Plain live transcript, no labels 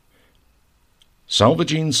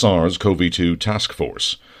Salvaging SARS-CoV-2 Task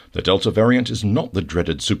Force. The Delta variant is not the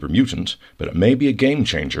dreaded super mutant, but it may be a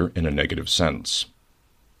game-changer in a negative sense.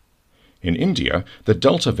 In India, the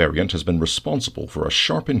Delta variant has been responsible for a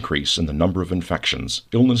sharp increase in the number of infections,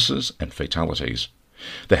 illnesses, and fatalities.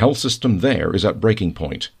 The health system there is at breaking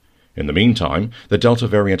point. In the meantime, the Delta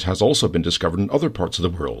variant has also been discovered in other parts of the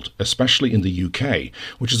world, especially in the UK,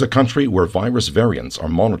 which is a country where virus variants are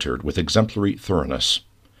monitored with exemplary thoroughness.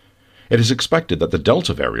 It is expected that the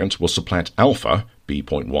Delta variant will supplant Alpha,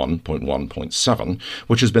 B.1.1.7,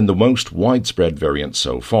 which has been the most widespread variant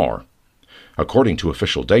so far. According to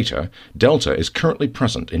official data, Delta is currently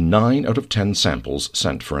present in 9 out of 10 samples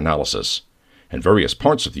sent for analysis. In various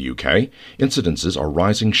parts of the UK, incidences are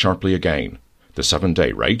rising sharply again. The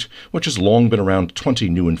 7-day rate, which has long been around 20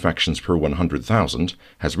 new infections per 100,000,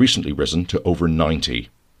 has recently risen to over 90.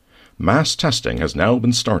 Mass testing has now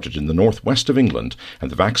been started in the northwest of England, and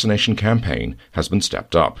the vaccination campaign has been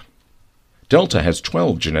stepped up. Delta has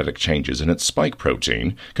 12 genetic changes in its spike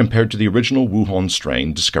protein compared to the original Wuhan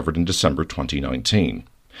strain discovered in December 2019.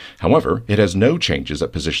 However, it has no changes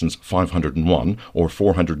at positions 501 or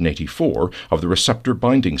 484 of the receptor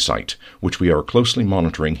binding site, which we are closely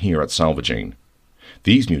monitoring here at Salvaging.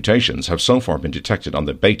 These mutations have so far been detected on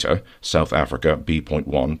the Beta, South Africa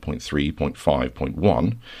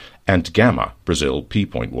B.1.3.5.1, and Gamma, Brazil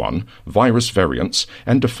P.1, virus variants,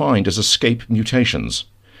 and defined as escape mutations.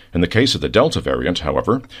 In the case of the Delta variant,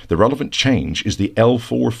 however, the relevant change is the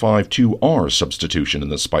L452R substitution in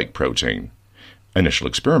the spike protein. Initial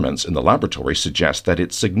experiments in the laboratory suggest that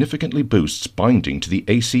it significantly boosts binding to the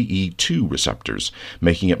ACE2 receptors,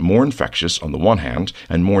 making it more infectious on the one hand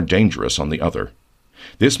and more dangerous on the other.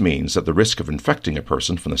 This means that the risk of infecting a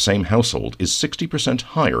person from the same household is 60%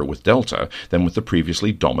 higher with Delta than with the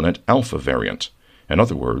previously dominant Alpha variant. In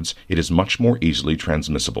other words, it is much more easily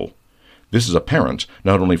transmissible. This is apparent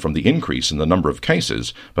not only from the increase in the number of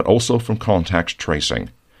cases, but also from contact tracing.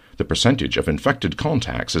 The percentage of infected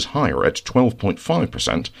contacts is higher at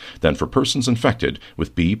 12.5% than for persons infected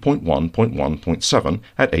with B.1.1.7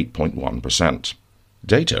 at 8.1%.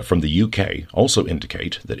 Data from the UK also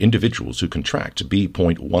indicate that individuals who contract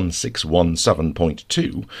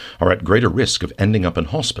B.1617.2 are at greater risk of ending up in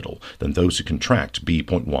hospital than those who contract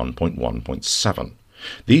B.1.1.7.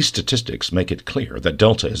 These statistics make it clear that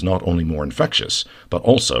Delta is not only more infectious, but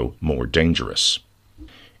also more dangerous.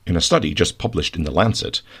 In a study just published in The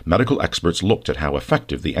Lancet, medical experts looked at how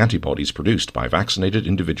effective the antibodies produced by vaccinated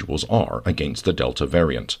individuals are against the Delta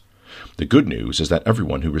variant. The good news is that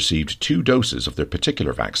everyone who received 2 doses of their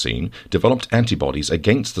particular vaccine developed antibodies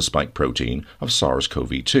against the spike protein of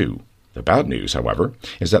SARS-CoV-2. The bad news, however,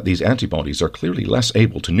 is that these antibodies are clearly less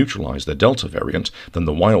able to neutralize the Delta variant than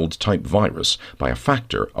the wild-type virus by a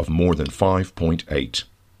factor of more than 5.8.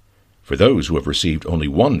 For those who have received only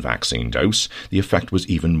 1 vaccine dose, the effect was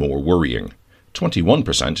even more worrying.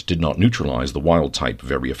 21% did not neutralize the wild type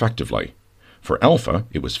very effectively. For Alpha,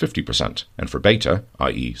 it was 50%, and for Beta,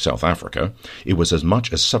 i.e. South Africa, it was as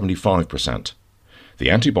much as 75%.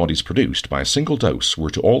 The antibodies produced by a single dose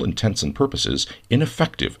were to all intents and purposes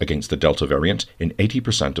ineffective against the Delta variant in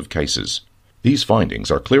 80% of cases. These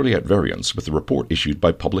findings are clearly at variance with the report issued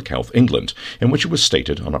by Public Health England, in which it was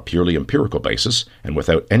stated on a purely empirical basis, and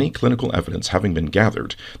without any clinical evidence having been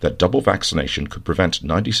gathered, that double vaccination could prevent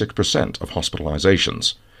 96% of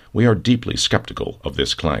hospitalizations. We are deeply skeptical of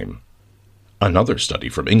this claim. Another study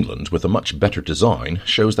from England with a much better design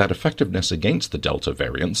shows that effectiveness against the Delta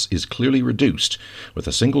variants is clearly reduced, with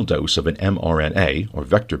a single dose of an mRNA or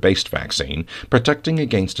vector-based vaccine protecting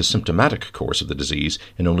against a symptomatic course of the disease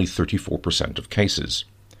in only 34% of cases.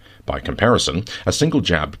 By comparison, a single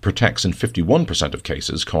jab protects in 51% of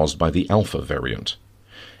cases caused by the Alpha variant.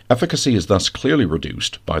 Efficacy is thus clearly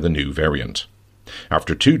reduced by the new variant.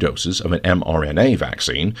 After 2 doses of an mRNA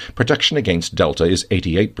vaccine, protection against Delta is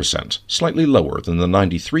 88%, slightly lower than the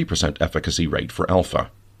 93% efficacy rate for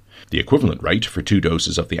Alpha. The equivalent rate for 2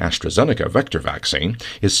 doses of the AstraZeneca vector vaccine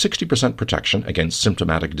is 60% protection against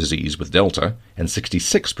symptomatic disease with Delta and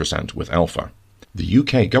 66% with Alpha. The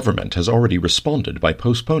UK government has already responded by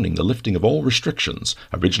postponing the lifting of all restrictions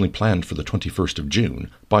originally planned for the 21st of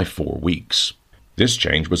June by 4 weeks. This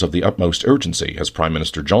change was of the utmost urgency as Prime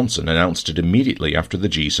Minister Johnson announced it immediately after the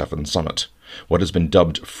G7 summit. What has been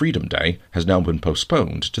dubbed Freedom Day has now been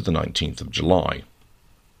postponed to the 19th of July.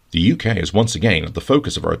 The UK is once again at the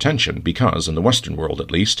focus of our attention because, in the Western world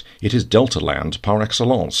at least, it is Delta land par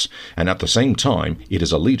excellence, and at the same time it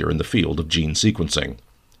is a leader in the field of gene sequencing.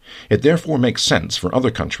 It therefore makes sense for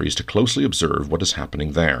other countries to closely observe what is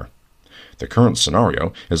happening there. The current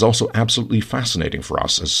scenario is also absolutely fascinating for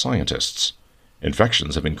us as scientists.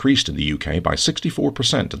 Infections have increased in the UK by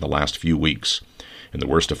 64% in the last few weeks. In the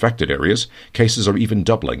worst affected areas, cases are even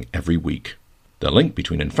doubling every week. The link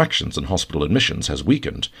between infections and hospital admissions has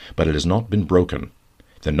weakened, but it has not been broken.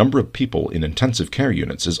 The number of people in intensive care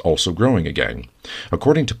units is also growing again.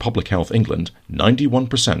 According to Public Health England,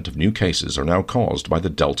 91% of new cases are now caused by the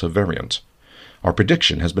Delta variant. Our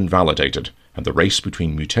prediction has been validated, and the race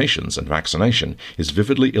between mutations and vaccination is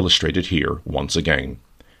vividly illustrated here once again.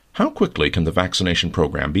 How quickly can the vaccination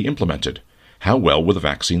program be implemented? How well will the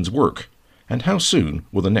vaccines work? And how soon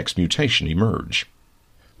will the next mutation emerge?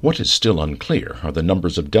 What is still unclear are the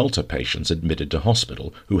numbers of Delta patients admitted to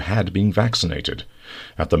hospital who had been vaccinated.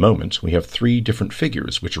 At the moment, we have 3 different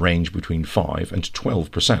figures which range between 5 and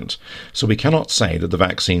 12%, so we cannot say that the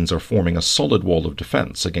vaccines are forming a solid wall of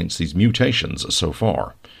defense against these mutations so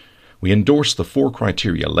far. We endorse the 4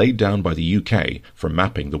 criteria laid down by the UK for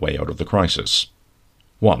mapping the way out of the crisis.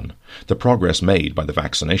 1. The progress made by the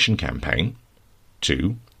vaccination campaign.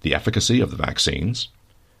 2. The efficacy of the vaccines.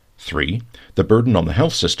 3. The burden on the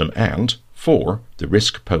health system, and 4. The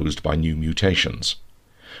risk posed by new mutations.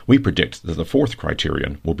 We predict that the 4th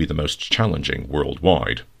criterion will be the most challenging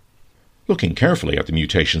worldwide. Looking carefully at the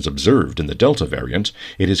mutations observed in the Delta variant,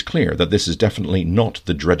 it is clear that this is definitely not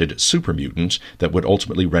the dreaded super mutant that would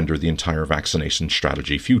ultimately render the entire vaccination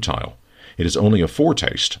strategy futile. It is only a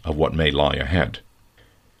foretaste of what may lie ahead.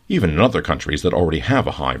 Even in other countries that already have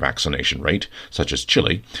a high vaccination rate, such as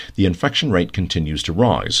Chile, the infection rate continues to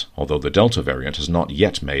rise, although the Delta variant has not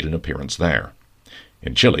yet made an appearance there.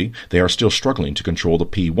 In Chile, they are still struggling to control the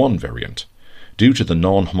P1 variant. Due to the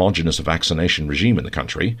non-homogeneous vaccination regime in the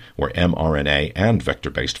country, where mRNA and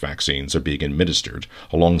vector-based vaccines are being administered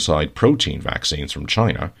alongside protein vaccines from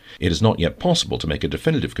China, it is not yet possible to make a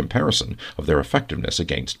definitive comparison of their effectiveness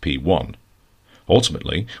against P1.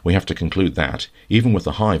 Ultimately, we have to conclude that, even with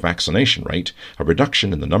a high vaccination rate, a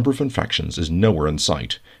reduction in the number of infections is nowhere in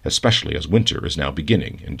sight, especially as winter is now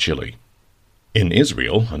beginning in Chile. In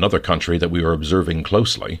Israel, another country that we are observing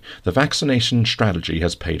closely, the vaccination strategy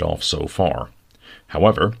has paid off so far.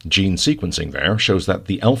 However, gene sequencing there shows that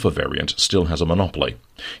the Alpha variant still has a monopoly.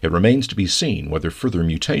 It remains to be seen whether further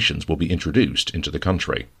mutations will be introduced into the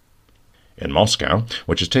country. In Moscow,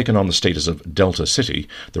 which has taken on the status of Delta City,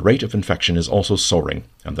 the rate of infection is also soaring,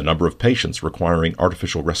 and the number of patients requiring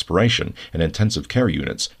artificial respiration and intensive care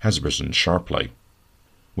units has risen sharply.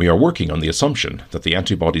 We are working on the assumption that the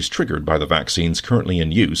antibodies triggered by the vaccines currently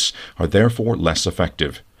in use are therefore less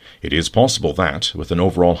effective. It is possible that, with an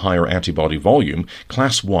overall higher antibody volume,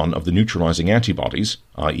 Class 1 of the neutralizing antibodies,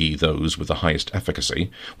 i.e. those with the highest efficacy,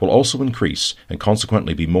 will also increase and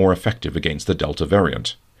consequently be more effective against the Delta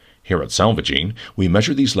variant. Here at Salvagene, we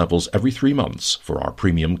measure these levels every 3 months for our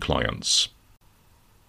premium clients.